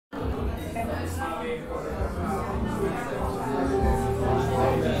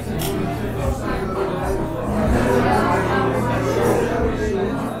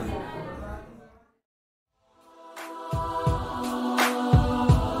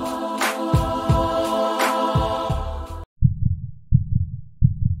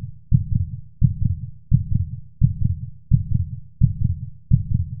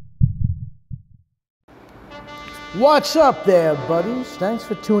What's up there, buddies? Thanks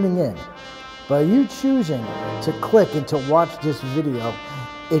for tuning in. By you choosing to click and to watch this video,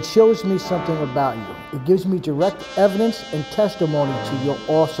 it shows me something about you. It gives me direct evidence and testimony to your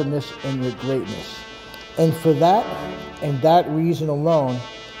awesomeness and your greatness. And for that, and that reason alone,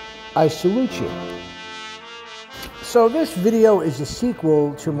 I salute you. So this video is a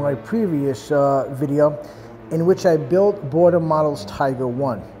sequel to my previous video in which I built Border Models Tiger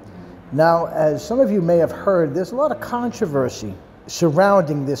 1. Now, as some of you may have heard, there's a lot of controversy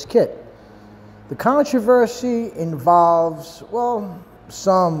surrounding this kit. The controversy involves, well,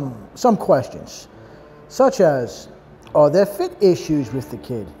 some questions, such as, are there fit issues with the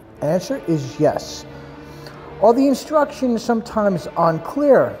kit? Answer is yes. Are the instructions sometimes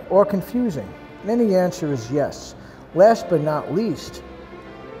unclear or confusing? Then the answer is yes. Last but not least,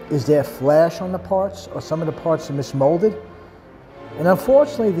 is there flash on the parts, or some of the parts are mismolded? And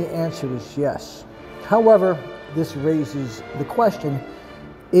unfortunately, the answer is yes. However, this raises the question,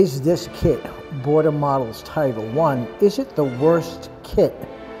 is this kit, Border Models Tiger 1, is it the worst kit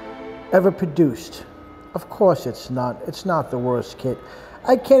ever produced? Of course it's not. It's not the worst kit.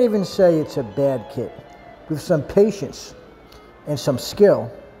 I can't even say it's a bad kit. With some patience and some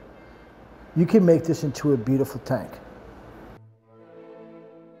skill, you can make this into a beautiful tank.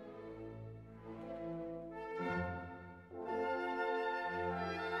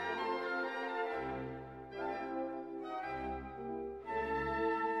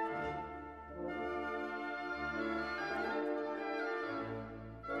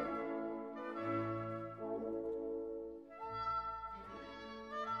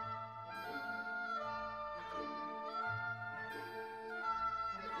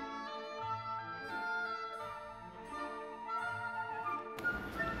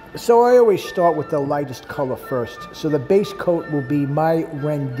 So I always start with the lightest color first. So the base coat will be my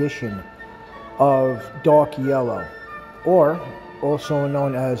rendition of dark yellow, or also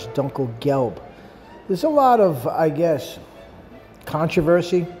known as Dunkelgelb. There's a lot of, I guess,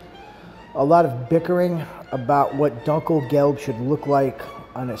 controversy, a lot of bickering about what Dunkelgelb should look like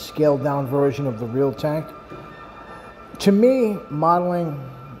on a scaled down version of the real tank. To me, modeling,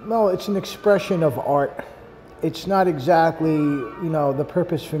 well, it's an expression of art. It's not exactly, the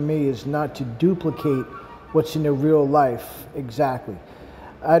purpose for me is not to duplicate what's in the real life exactly.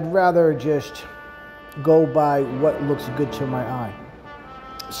 I'd rather just go by what looks good to my eye.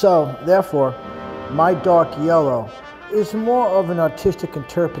 So, therefore, my dark yellow is more of an artistic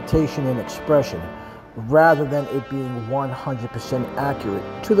interpretation and expression rather than it being 100%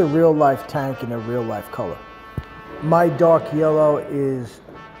 accurate to the real life tank in a real life color. My dark yellow is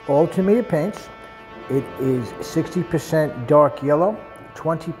all Tamiya paints. It is 60% dark yellow,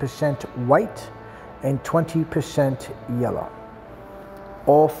 20% white, and 20% yellow.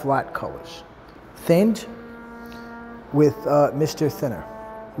 All flat colors. Thinned with Mr. Thinner,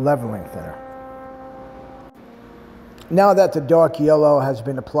 leveling thinner. Now that the dark yellow has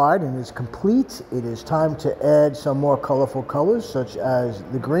been applied and is complete, it is time to add some more colorful colors such as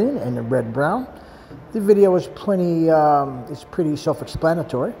the green and the red-brown. The video is pretty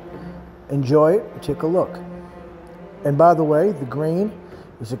self-explanatory. Enjoy it, take a look. And by the way, the green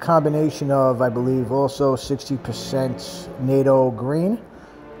is a combination of, I believe, also 60% NATO green,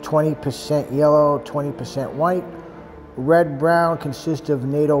 20% yellow, 20% white. Red-brown consists of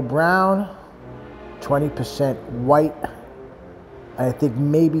NATO brown, 20% white, I think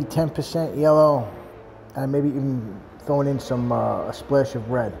maybe 10% yellow, and maybe even throwing in some a splash of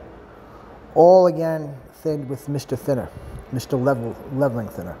red. All again thinned with Mr. Thinner, Mr. Leveling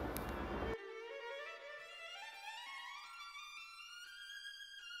Thinner.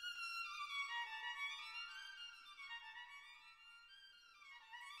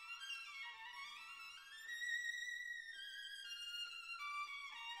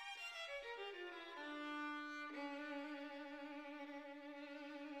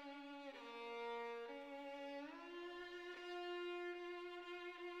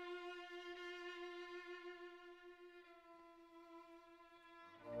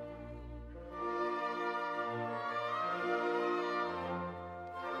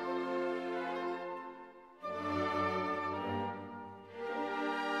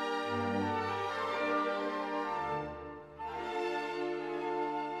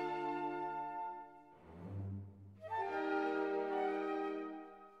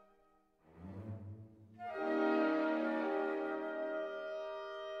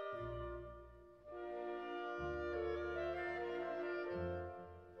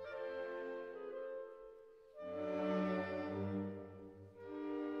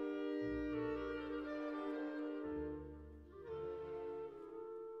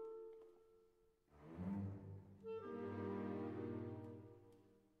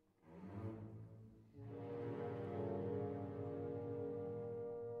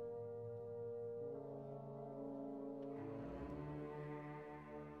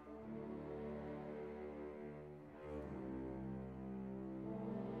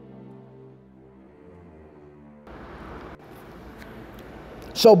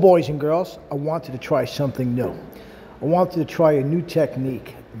 So boys and girls, I wanted to try something new. I wanted to try a new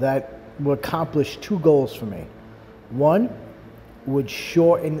technique that would accomplish two goals for me. One, would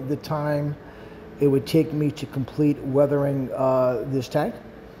shorten the time it would take me to complete weathering this tank.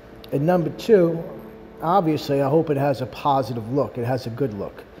 And number two, obviously I hope it has a positive look. It has a good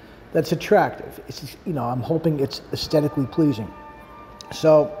look that's attractive. It's, you know, I'm hoping it's aesthetically pleasing.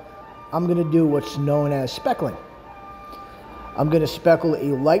 So I'm going to do what's known as speckling. I'm going to speckle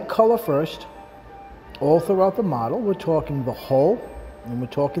a light color first, all throughout the model. We're talking the hull, and we're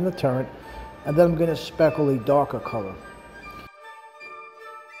talking the turret, and then I'm going to speckle a darker color.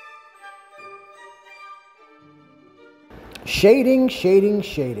 Shading, shading,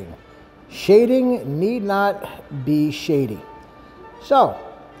 shading. Shading need not be shady. So,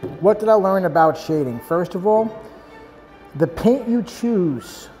 what did I learn about shading? First of all, the paint you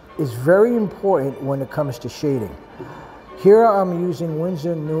choose is very important when it comes to shading. Here I'm using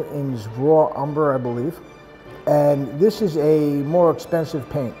Winsor Newton's Raw Umber, I believe, and this is a more expensive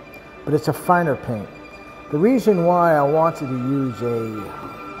paint, but it's a finer paint. The reason why I wanted to use a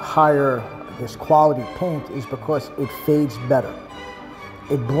higher, I guess, quality paint is because it fades better.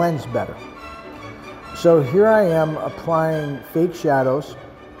 It blends better. So here I am applying fake shadows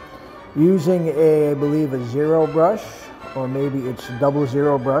using I believe a zero brush, or maybe it's a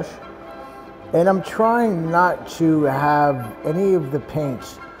 00 brush. And I'm trying not to have any of the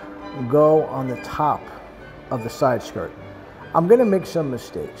paints go on the top of the side skirt. I'm going to make some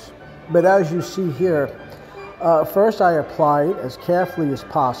mistakes. But as you see here, first I apply it as carefully as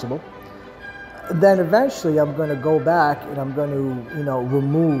possible. Then eventually I'm going to go back and I'm going to, you know,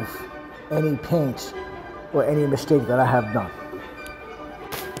 remove any paints or any mistake that I have done.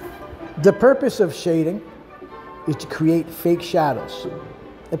 The purpose of shading is to create fake shadows.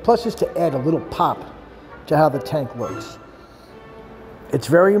 And plus is to add a little pop to how the tank looks. It's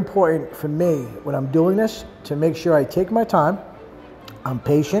very important for me when I'm doing this to make sure I take my time, I'm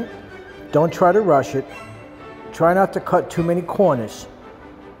patient, don't try to rush it, try not to cut too many corners,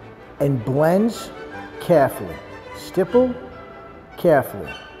 and blends carefully, stipple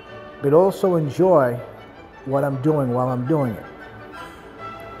carefully, but also enjoy what I'm doing while I'm doing it.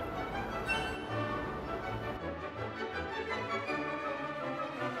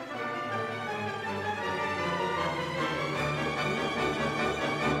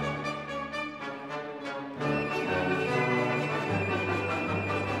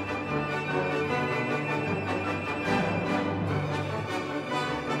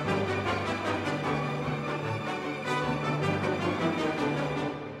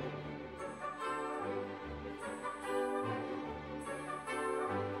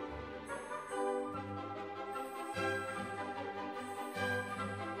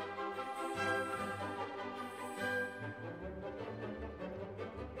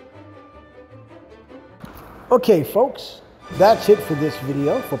 Okay folks, that's it for this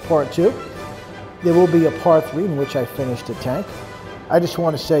video for part 2. There will be a part 3 in which I finish the tank. I just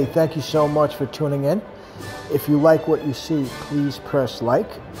want to say thank you so much for tuning in. If you like what you see, please press like.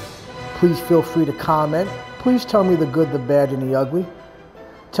 Please feel free to comment. Please tell me the good, the bad, and the ugly.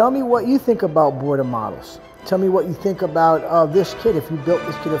 Tell me what you think about border models. Tell me what you think about this kit, if you built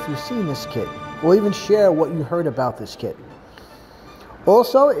this kit, if you've seen this kit. Or even share what you heard about this kit.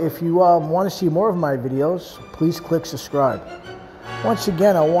 Also, if you want to see more of my videos, please click subscribe. Once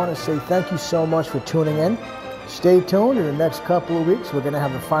again, I want to say thank you so much for tuning in. Stay tuned. In the next couple of weeks, we're going to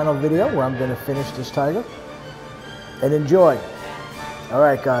have the final video where I'm going to finish this tiger. And enjoy. All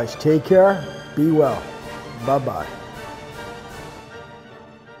right, guys, take care. Be well. Bye-bye.